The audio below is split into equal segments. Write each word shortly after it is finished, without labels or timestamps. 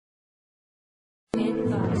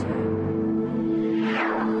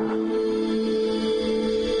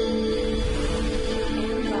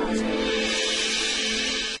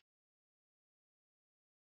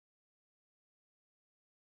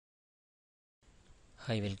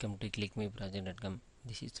Hi, welcome to clickmyproject.com.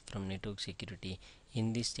 This is from Network Security.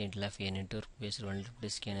 In this title of a network-based vulnerability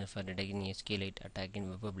scanner for detecting SQLI attack in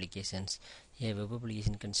web applications. A web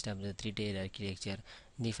application consists of the three-tier architecture.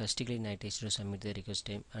 The first client access to submit the request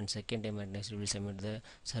time, and second time access will submit the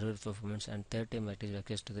server performance, and third time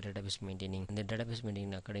access to the database maintaining. The database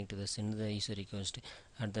maintaining according to the send the user request,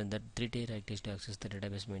 and then the three-tier access to access the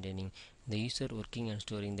database maintaining. The user working and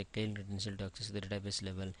storing the client credential to access the database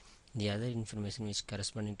level. The other information which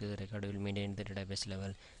corresponding to the record will maintain the database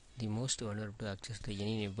level. The most vulnerable to access to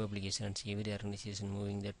any web applications, every organization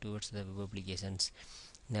moving there towards the web applications.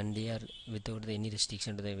 Then they are without any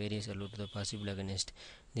restriction to the various allowed to the possible against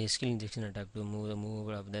the skill injection attack to move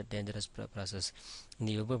of the dangerous process.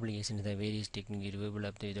 The web application is the various techniques available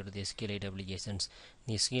up without the SQLI applications.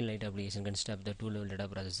 The SQLI application consists of the two-level data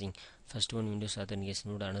processing. First one Windows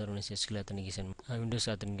authentication mode, another one is SQL authentication. Windows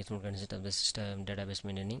authentication mode consists of the system database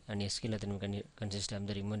maintaining, and SQL authentication consists of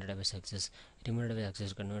the remote database access. Remote database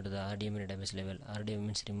access convert to the RDM database level. RDM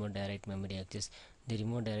means remote direct memory access. The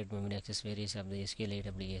remote direct memory access varies of the SQLI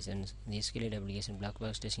applications. The SQLI application black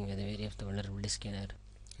box testing with the vary of the vulnerability scanner.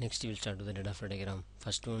 Next we will start with the data flow diagram.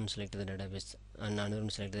 First one select the database and another one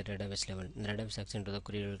select the database level. The database access to the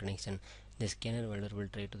query level connection. The scanner will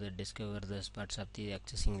try to discover the parts of the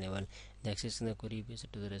accessing level. The accessing the query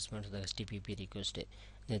based to the response to the HTTP request.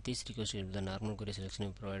 This request will be the normal query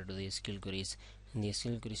selection provided to the SQL queries. And the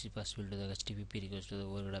SQL queries is possible to the HTTP request to the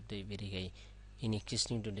overload of the very high. In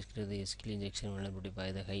existing to describe the SQL injection vulnerability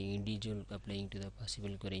by the high individual applying to the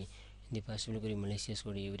possible query. In the possible query malicious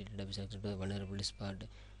code every database access to the vulnerability spot.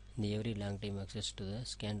 The every long time access to the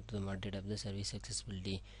scan to the model of the service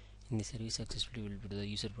accessibility. In the service accessibility will be to the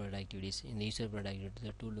user product activities. In the user product activity,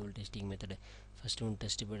 the two-level testing method. First one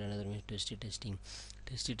tested but another one is tested testing.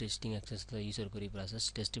 Tested testing access to the user query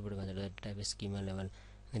process. Tested but method the database schema level.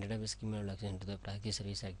 The database schema will access to the practice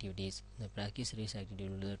service activities. The practice service activity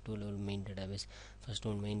will be the two-level main database. First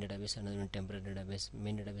one main database, another one temporary database.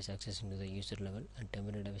 Main database access into the user level and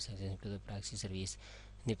temporary database access into the practice service.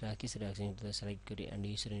 The practice service access into the select query and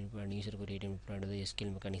user input and user query item provided the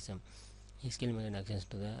SQL mechanism. SQL mechanism access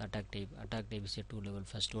to the attack type. Attack type is a two-level.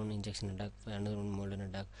 First one injection attack, another one modern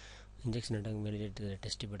attack. Injection attack related to the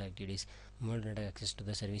tested activities. Modern attack access to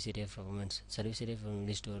the service area performance. Service area performance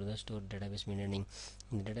will store the stored database maintaining.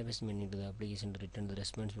 In the database maintaining to the application to return the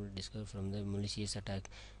response will discover from the malicious attack.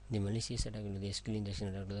 The malicious attack will be the SQL injection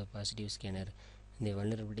attack to the positive scanner. The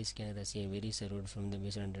vulnerability scanner has a very served from the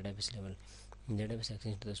based on database level. In database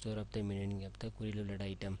access to the store of the maintaining of the query level data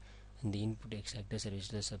item. And the input extractor service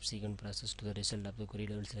to the subsequent process to the result of the query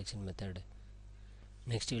level selection method.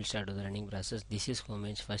 Next we will start with the running process. This is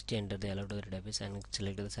homepage. First enter the allowed the database and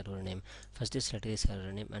select the server name. First select the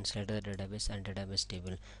server name and select the database and database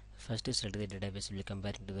table. First select the database will be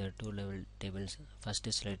comparing to the two-level tables.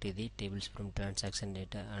 First select the tables from transaction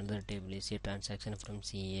data. Another table is a transaction from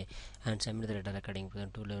CA and submit the data according to the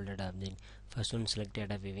two-level data object. First one select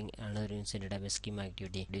data viewing, another one is a database schema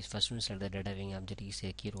activity. This first one select the data viewing object is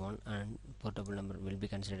a key one and portable number will be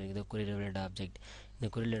considered the query level data object. The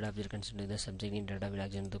query data object considered the subject in data will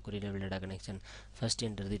access the query level data connection. First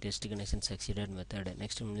enter the test connection succeeded method.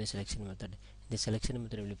 Next one is the selection method. The selection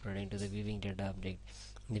method will be provided to the viewing data object.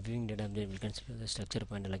 The viewing data object will consider the structure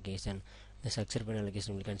point allocation. The structure point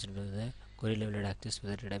allocation will consider the query level data access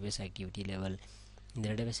with the database activity level. In the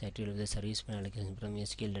database activity level, the service point allocation from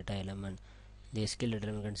SQL data element. The SQL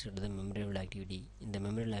data will consider the memory level activity. In the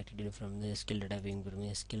memory level activity from the SQL data viewing from the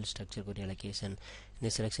SQL structure query allocation. In the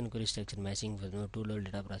selection query structure matching for the two-level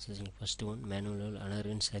data processing. First one manual level, another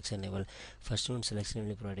one selection level. First one selection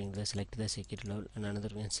level providing the select the security level and another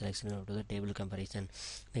one selection level to the table comparison.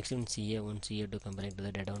 Next one CA1, CA2 comparing to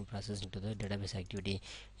the data one processing to the database activity.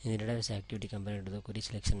 In the database activity comparing to the query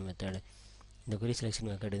selection method. The query selection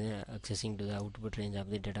method is accessing to the output range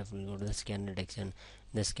of the data will go to the scanner detection.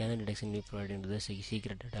 The scanner detection will be provided to the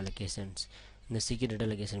secret data allocations. The secret data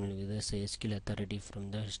allocation will be the SQL authority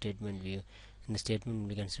from the statement view. And the statement will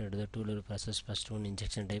be considered to the two-level process. First one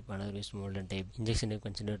injection type, another is modern type. Injection type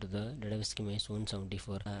considered to the database schema is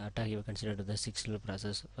 174. Attack is considered to the 6-level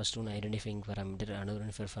process. First one identifying parameter, another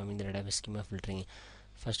one performing the database schema filtering.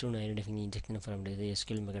 First one identifying the injection parameter, the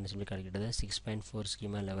SQL mechanism will calculate the 6.4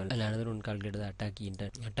 schema level. And another one calculate the attack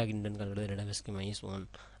intent. Attack intent calculate the database schema is 1.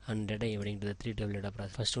 And data evaluating to the 3-level data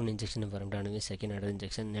process. First one injection parameter, another second order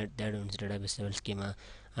injection, that one is database level schema.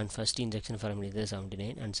 And first injection parameter is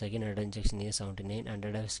 79 and second order injection is 79 and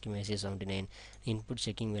database schema is 79. Input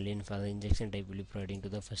checking value for the injection type will be providing to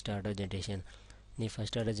the first order generation. The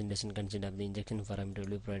first order generation consists of the injection parameter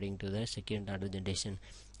will be providing to the second order generation.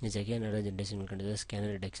 The second order generation will consider the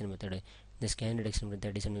scanner detection method. The scan detection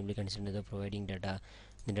method is will be considered the providing data.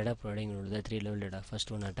 The data providing will the 3-level data.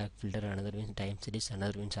 First one attack filter, another means time series,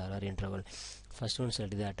 another means RR interval. First one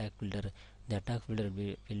select the attack filter. The attack filter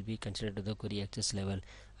will be considered to the query access level.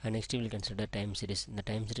 And next we will consider time series. The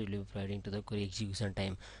time series will be providing to the query execution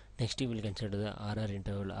time. Next we will consider the RR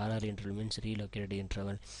interval. RR interval means relocated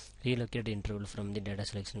interval. Relocated interval from the data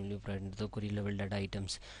selection will be provided to the query level data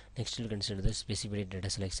items. Next we will consider the specified data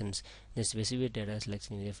selections. The specified data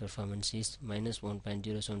selection area performance is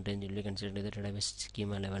 -1.07 range will be considered the database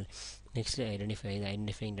schema level. Next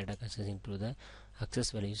identifying data consisting to the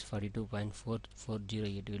access values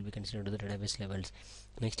 42.4408 will be considered to the database levels.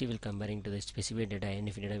 Next we will comparing to the specified data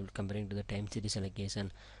identified data will comparing to the time series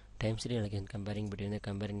allocation. Time series allocation comparing between the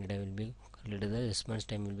comparing data will be calculated. The response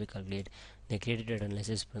time will be calculated. The created data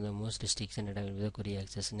analysis from the most restriction data will be the query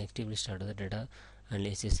access. Next we will start the data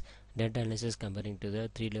analysis. Data analysis comparing to the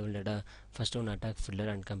 3-level data. First one attack filter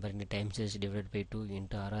and comparing the time series divided by 2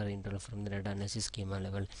 into RR interval from the data analysis schema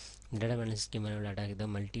level. The data analysis schema level attack the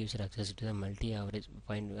multi-user access to the multi-average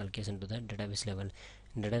point allocation to the database level.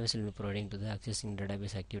 Database will be providing to the accessing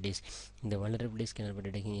database activities. The vulnerability scanner by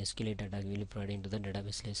detecting SQLI attack will be providing to the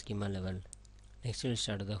database schema level. Next we will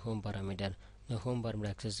start the home parameter. The home parameter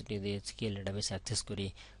access to the SQL database access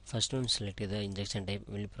query. First one select the injection type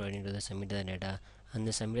will be providing to the submit the data, and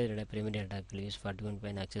the submitted data primary attack will use 41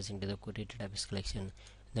 point access into the query database collection.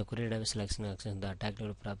 The query database selection access the attack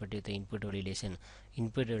level property of the input validation.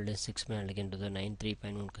 Input validation 6 point again to the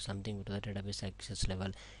 93.1 something to the database access level.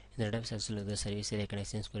 In the database access level, the service area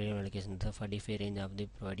connections query allocation the 45 range of the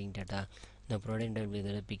providing data. The providing data will be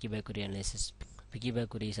the piggyback query analysis. Piggyback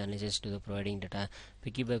query is analysis to the providing data.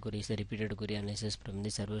 Piggyback query is the repeated query analysis from the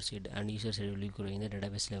server side and user side will be querying the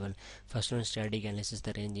database level. First one static analysis,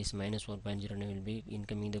 the range is -1.0 and will be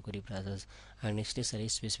incoming the query process. And next is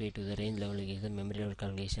service specified to the range level is the memory level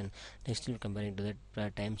calculation. Next we will comparing to the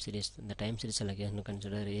time series. The time series allocation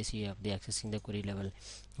consider the ratio of the accessing the query level.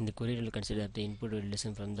 In the query level consider the input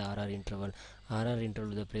validation from the RR interval. RR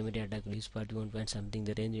interval the primary attack will use 41 point something.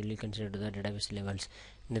 The range will be considered to the database levels.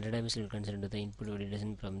 In the database will consider the input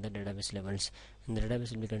validation from the database levels. In the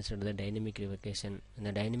database will be considered the dynamic revocation. In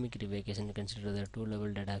the dynamic revocation will consider the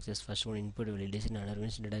 2-level data access. First one input validation, another one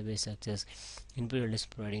is database access. Input validation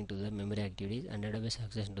providing to the memory activities and database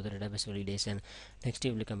access to the database validation. Next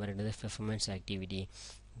we will compare to the performance activity.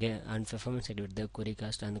 And performance activity the query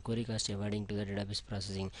cost and the query cost avoiding to the database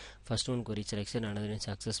processing. First one query selection, another is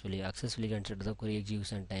access value. Access value consider the query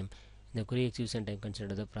execution time. The query execution time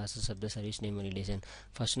consider the process of the service name validation.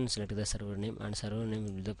 First one select the server name and server name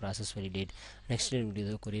will be the process validate. Next will be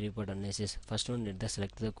the query report analysis. First one let the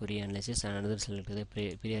select the query analysis and another select the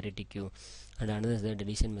priority queue. And another the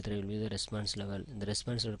deletion method will be the response level. The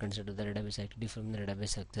response will consider the database activity from the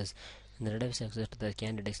database access. In the database access to the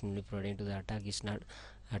scan detection will be providing to the attack is not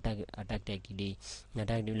attack activity. The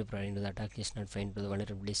attack will be providing to the attack is not find to the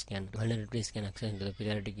vulnerability scan. Vulnerability scan access into the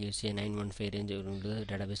periodic UC 915 range into the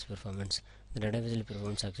database performance. The database will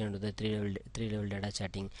perform action to the 3-level data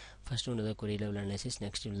chatting. First one to the query level analysis.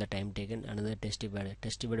 Next will the time taken. Another testified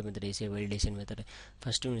method is a validation method.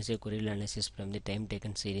 First one is a query analysis from the time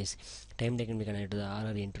taken series. Time taken will connect to the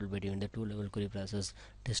RR interval between the 2-level query process.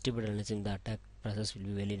 Testified analysis in the attack process will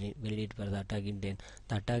be validated for the attack intent.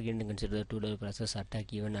 The attack intent consider the 2-level process.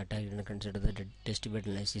 Attack even attack intent consider the testified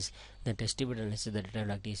analysis. The testified analysis the data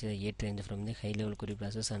attack is a 8 range from the high-level query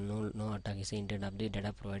process and no attack is the intent of the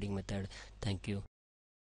data providing method. Thank you.